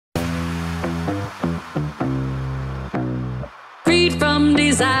Freed from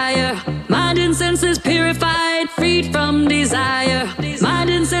desire, mind and senses purified. Freed from desire, mind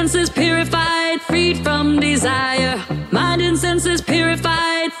and senses purified. Freed from desire, mind and senses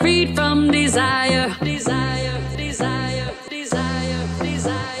purified. Freed from desire, desire, desire, desire,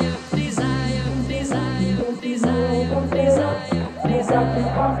 desire, desire, desire, desire, desire,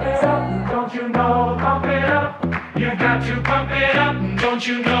 Pump it up, don't you know? Pump it up, you got to pump it up, don't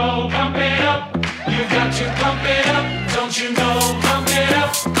you know? Pump it up, you got to pump it up, don't you know? Pump it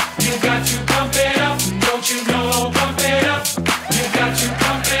up, you got to pump it up, don't you know? Pump it up, you got to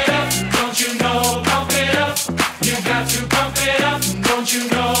pump it up, don't you know? Pump it up, you got to pump it up, don't you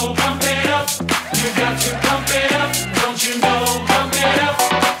know? Pump it up, you got to pump it up, don't you know? Pump it up,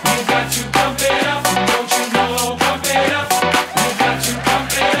 you got to pump it up, don't you know? Pump it up, you got to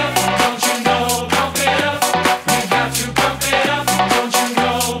pump it up, don't you know? Pump it up, you got to pump it up, don't you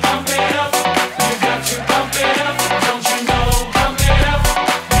know? Pump it up, you got to pump it up, don't you know? Pump it up, you got to pump it up, don't you know? Pump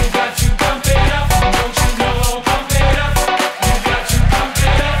it up, you got to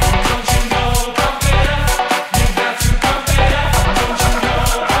pump it up, don't you know? Pump it up, you got to pump it up,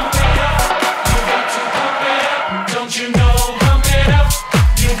 don't you know? Pump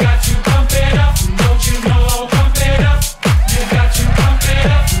it up, you got to pump it up, don't you know? Pump it up, you got to pump it up,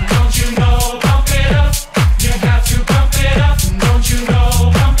 don't you know? Pump it up, you got to pump it up, don't you know? Pump it up, you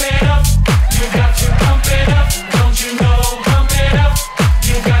got to pump it up, don't you know? Pump it up, you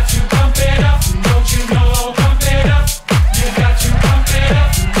got to pump it up, don't you know? Pump it up, you got to pump it up,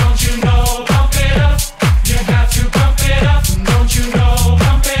 don't you know? Pump it up, you got to pump it up, don't you know? Pump it up, you got to pump it up, don't you know?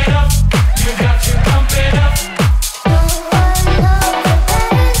 Pump it up, you got to pump it up.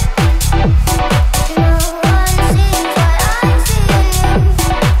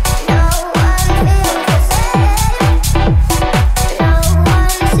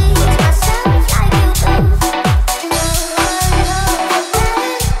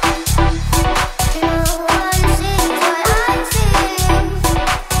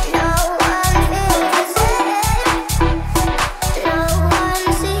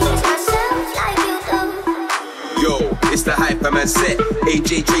 Yo, it's the Hyperman set.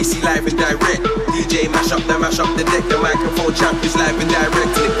 AJ Tracey live and direct. DJ mash up the deck. The microphone champ is live and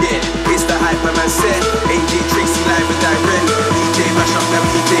direct. And again, it's the Hyperman set. AJ Tracey live and direct. DJ mash up them,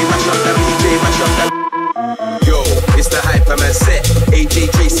 DJ mash up them, DJ mash up them. Yo, it's the Hyperman set.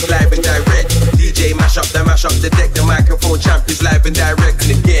 AJ Tracey live and direct. DJ mash up the deck. The microphone champ is live and direct.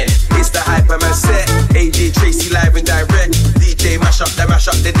 And again, it's the Hyperman set. AJ Tracey live and direct. DJ mash up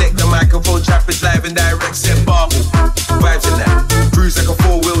the deck. The microphone champ is live and direct. Set bar vibes in that. Cruise like a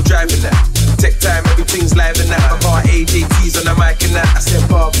four-wheel drive in that. Tech time, everything's live in that. I got AJTs on the mic in that. I said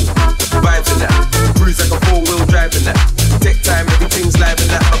bar vibes in that. Cruise like a four-wheel drive in that. Tech time, everything's live in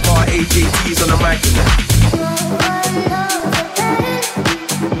that. I got AJTs on the mic in that.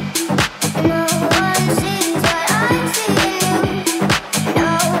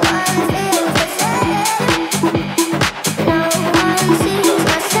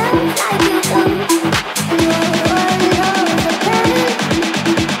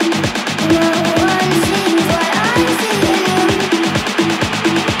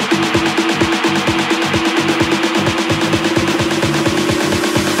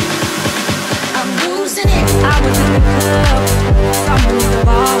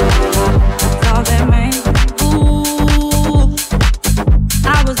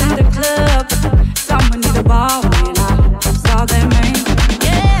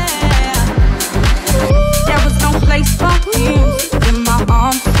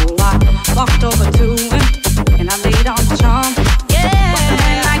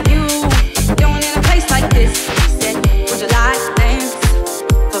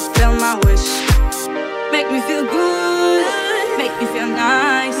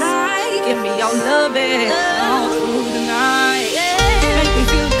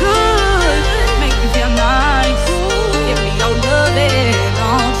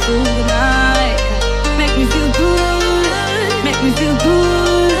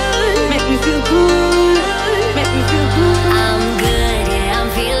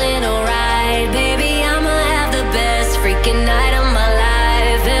 Freaking night of my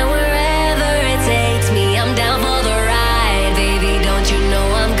life, and wherever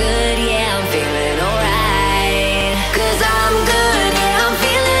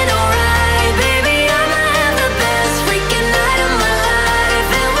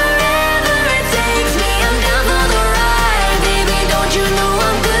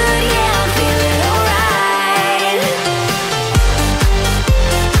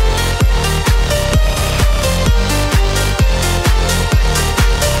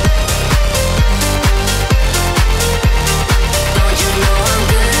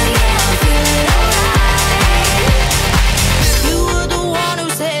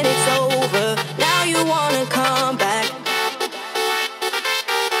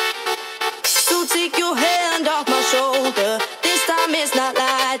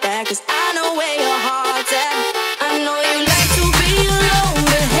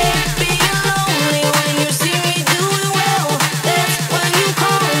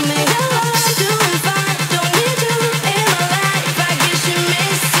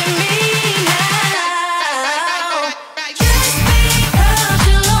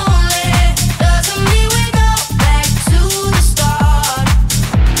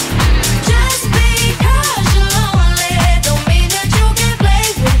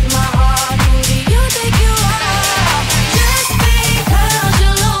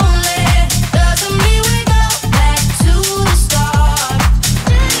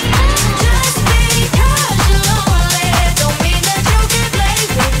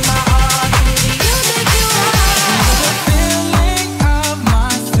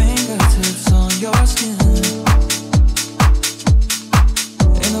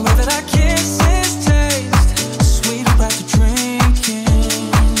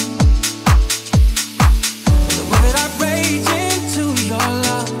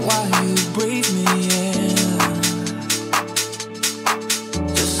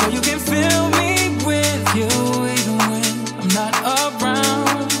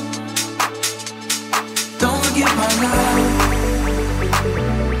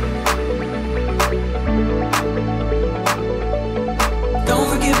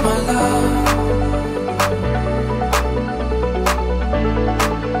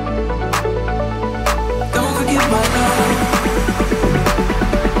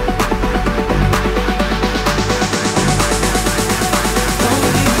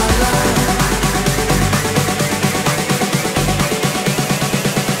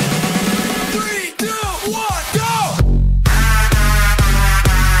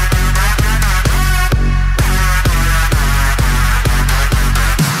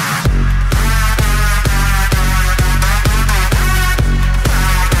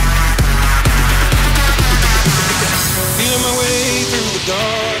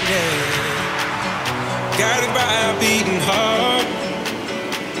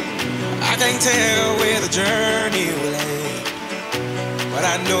can't tell where the journey will end, but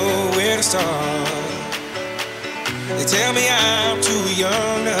I know where to start. They tell me I'm too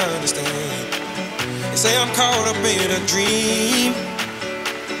young to understand. They say I'm caught up in a dream.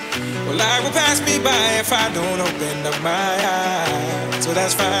 Well, life will pass me by if I don't open up my eyes. So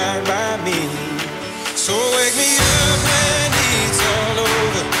that's fine by me. So wake me up when it's all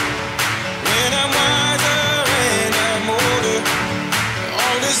over, when I'm wiser and I'm older.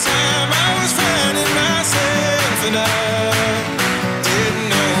 All this time I was finding myself and I didn't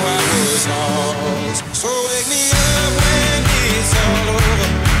know I was lost. So wake me up when it's all over,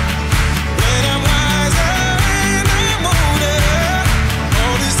 when I'm wiser and I'm older.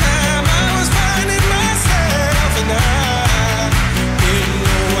 All this time I was finding myself and I didn't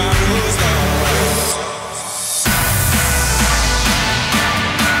know I was lost.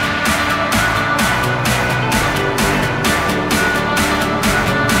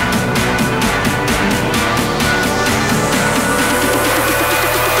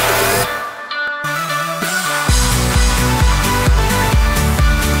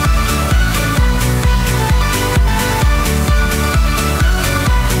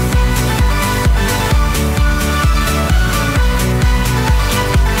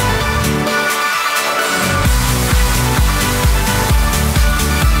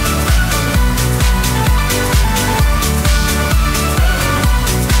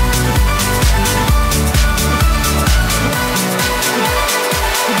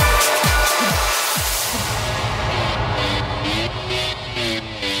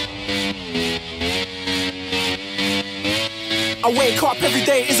 I wake up every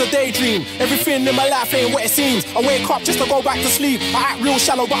day is a daydream. Everything in my life ain't what it seems. I wake up just to go back to sleep. I act real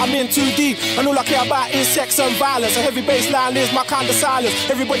shallow but I'm in too deep. And all I care about is sex and violence. A heavy bassline is my kind of silence.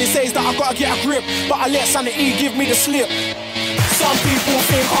 Everybody says that I gotta get a grip, but I let sanity give me the slip. Some people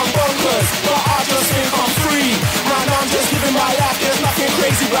think I'm bonkers, but I just think I'm free. Man, I'm just living my life, there's nothing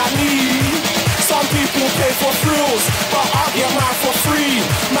crazy about me. Some people pay for thrills, but I get mine for free.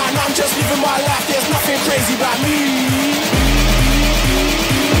 Man, I'm just living my life, there's nothing crazy about me.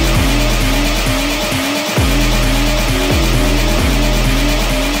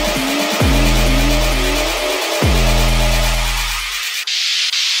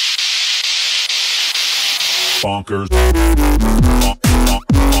 Bonkers.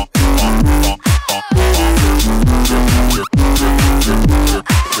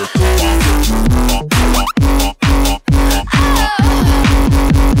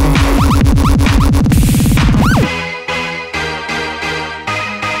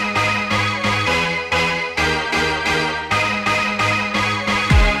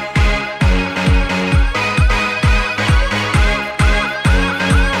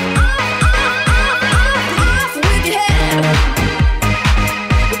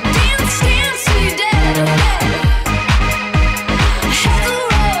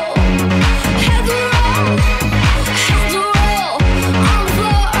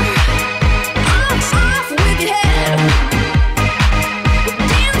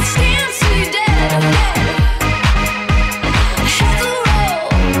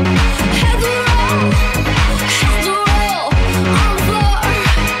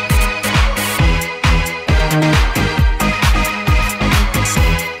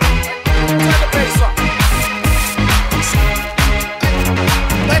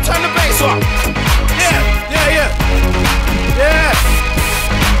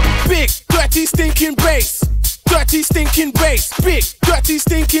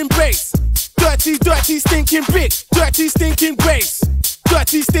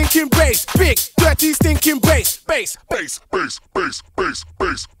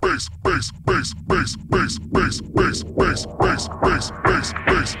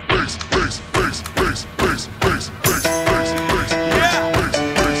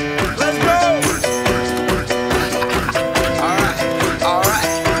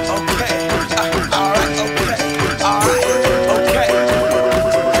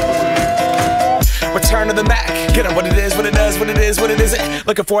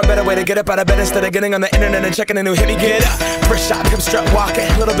 Looking for a better way to get up out of bed instead of getting on the internet and checking a new hit. Me get up, first shot, come strut walking.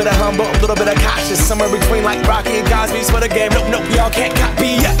 A little bit of humble, a little bit of cautious. Somewhere between like Rocky and Cosby's for the game. Nope, nope, y'all can't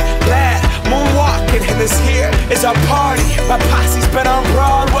copy yet. Glad moonwalking, and this here is our party. My posse's been on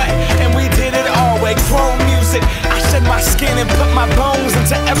Broadway, and we did it all way. Chrome music, I shed my skin and put my bones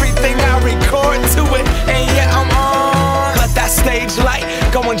into everything I record to it. And yeah, I'm on. Let that stage light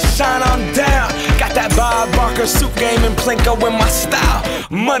go and shine on down. Got that Bob Barker suit game and Plinko in my style.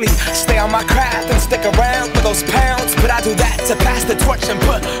 Money, stay on my craft and stick around for those pounds. But I do that to pass the torch and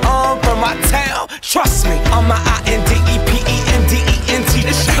put on for my town. Trust me, on my INDEPENDENT.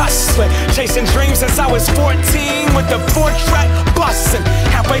 This shit hustling. chasing dreams since I was 14 with the 4-track bustin'.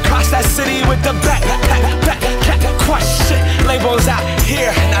 Halfway across that city with the back crush shit. Labels out here,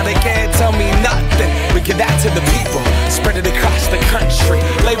 now they can't tell me nothing. We give that to the people, spread it across the country.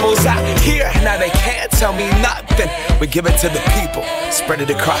 Labels out here, now they can't tell me nothing. We give it to the people, spread it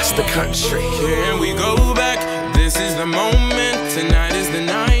across the country. Here we go back, this is the moment. Tonight is the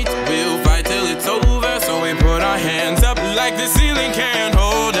night, we'll fight till it's over. So we put our hands up like the ceiling can't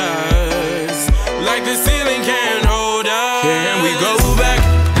hold us. Like the ceiling can't hold us. Here we go back,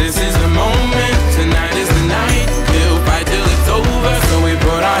 this is the moment. Tonight is the night, we'll fight till it's over. So we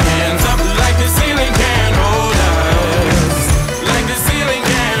put our hands up like the ceiling can't hold us. Like the ceiling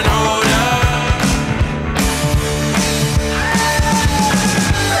can't hold us.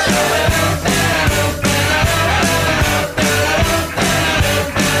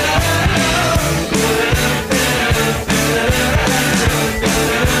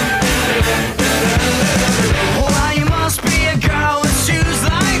 Well, you must be a girl with shoes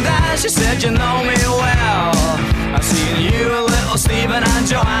like that. She said you know me well. I've seen you, little Stephen and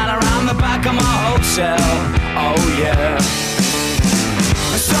Joanna around the back of my hotel. Oh yeah.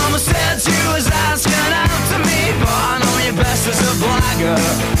 Someone said you was asking out to me, but I know you best as a blagger.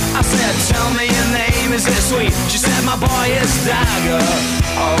 I said, tell me your name, is it sweet? She said, my boy is Dagger.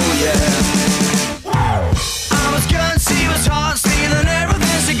 Oh yeah. I was good, she was hot, stealing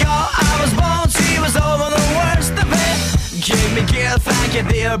everything she got. I was born, she was over the worst of it. Give me gear, thank you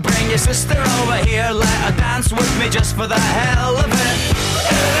dear. Bring your sister over here, let her dance with me just for the hell of it.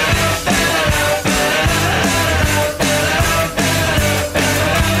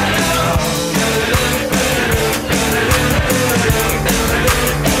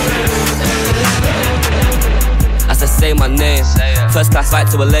 As I say my name, first class flight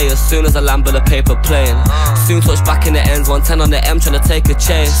to LA as soon as I land with a paper plane. Soon touch back in the ends, 110 on the M trying to take a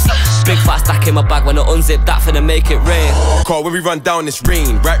chase. Big fat stack in my bag when I unzip that finna make it rain. Call when we run down this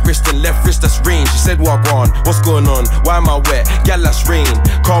rain. Right wrist and left wrist, that's rain. She said, what on? What's going on? Why am I wet? Gal, that's rain.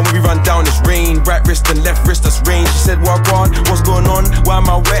 Call when we run down this rain. Right wrist and left wrist, that's rain. She said, what on? What's going on? Why am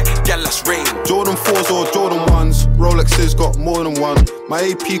I wet? Gal, that's rain. Jordan 4s or Jordan 1s. Rolexes got more than one. My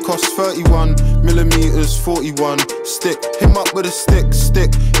AP costs 31 millimeters, 41. Stick, him up with a stick.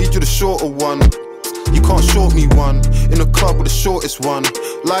 Need you the shorter one. You can't short me one. In the club with the shortest one.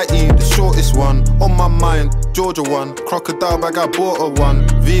 Lighty, the shortest one. On my mind, Georgia one. Crocodile bag, I bought her one.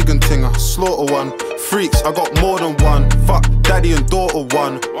 Vegan thing, I slaughter one. Freaks, I got more than one. Fuck, daddy and daughter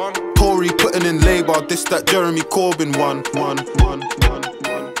one. Corry putting in labour, this that Jeremy Corbyn one.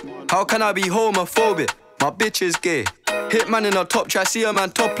 How can I be homophobic? My bitch is gay. Hitman in a top try, see a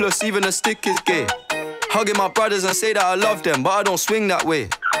man topless, even a stick is gay. Hugging my brothers and say that I love them, but I don't swing that way.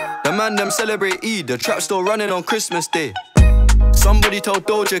 The man them celebrate Eid, the trap still running on Christmas Day. Somebody told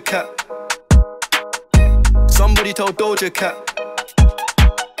Doja Cat. Somebody told Doja Cat.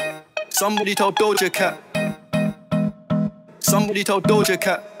 Somebody told Doja Cat. Somebody told Doja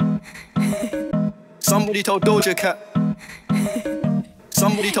Cat. Somebody told Doja Cat.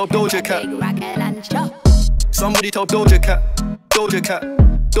 Somebody told Doja Cat. Somebody told Doja Cat. Doja Cat.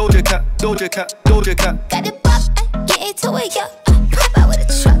 Doja Cat. Doja Cat. Doja Cat. Got it pop, get into it, yo. Pop out with a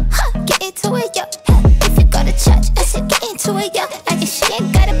truck, get into it, yo. If you go to church, I said get into it, yo. Like if she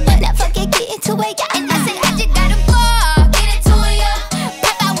ain't got a butt, now forget get into it, yo. And I said I just got a ball, get into it, yo.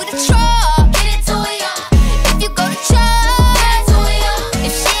 Pop out with a truck, get into it, yo. If you go to church, get into it, yo.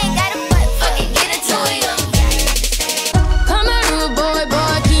 If she ain't got a butt, forget get into it, yo. Come here, rude boy,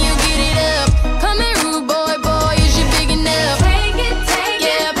 boy, can you get it up? Come here, rude boy, boy, is you big enough? Take it,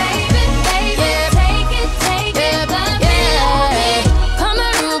 yeah, baby, yeah, take it, yeah, yeah. Come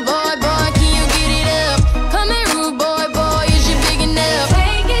here, rude boy, boy, can you get it up? Come here, rude boy, boy, is you big enough?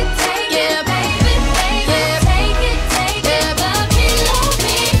 Take it, yeah, baby,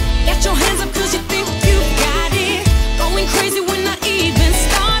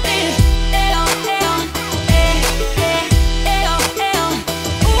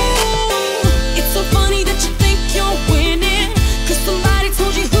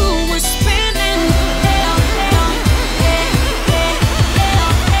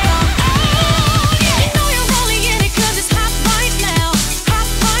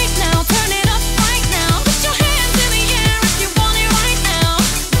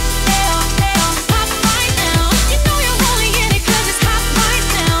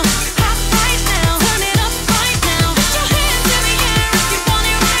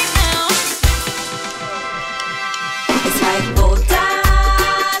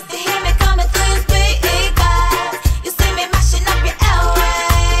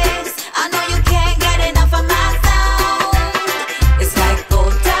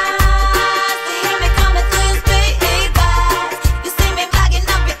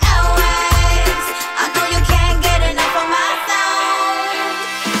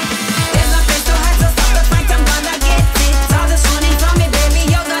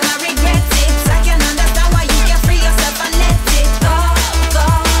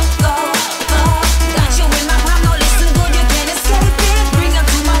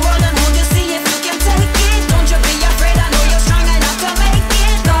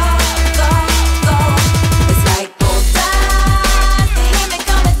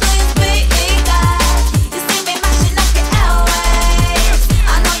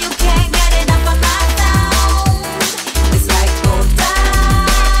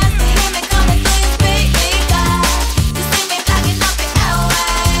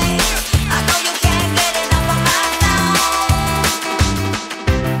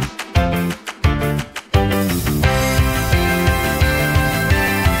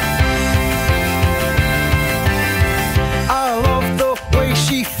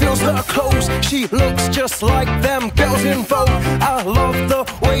 she looks just like them girls in Vogue. I love the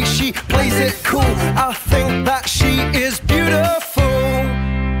way she plays it cool. I think that she is beautiful.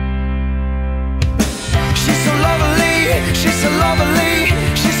 She's so lovely, she's so lovely,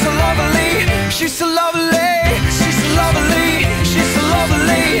 she's so lovely, she's so lovely, she's so lovely, she's so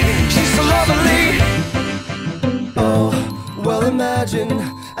lovely, she's so lovely. Oh, well imagine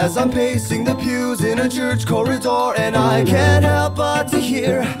as I'm pacing the pews in a church corridor, and I can't help but to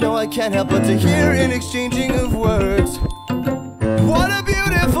hear, no I can't help but to hear an exchanging of words. What a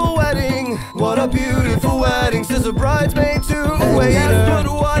beautiful wedding, what a beautiful wedding, says a bridesmaid to a waiter. Yes, but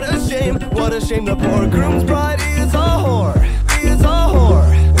what a shame the poor groom's bride is a whore, is a whore,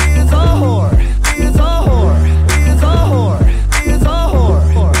 is a whore, is a whore, is a whore, is a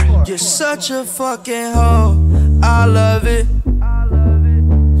whore. You're such a fucking hoe, I love it.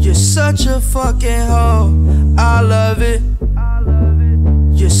 You're such a fucking hoe, I love it.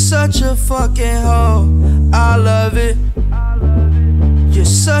 You're such a fucking hoe, I love it. You're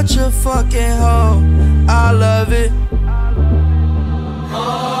such a fucking hoe, I love it.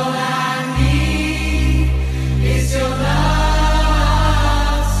 All I need is your love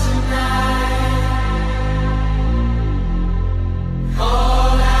tonight.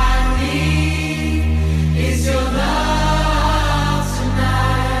 All I need is your love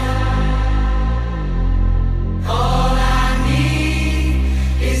tonight. All I need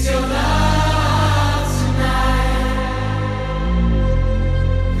is your love tonight.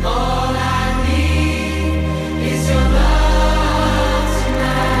 All I need is your love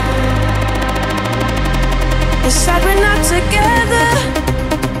tonight. It's sad we're not together,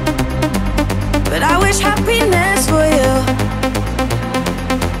 but I wish happiness for you.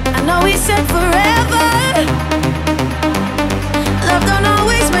 I know we said forever,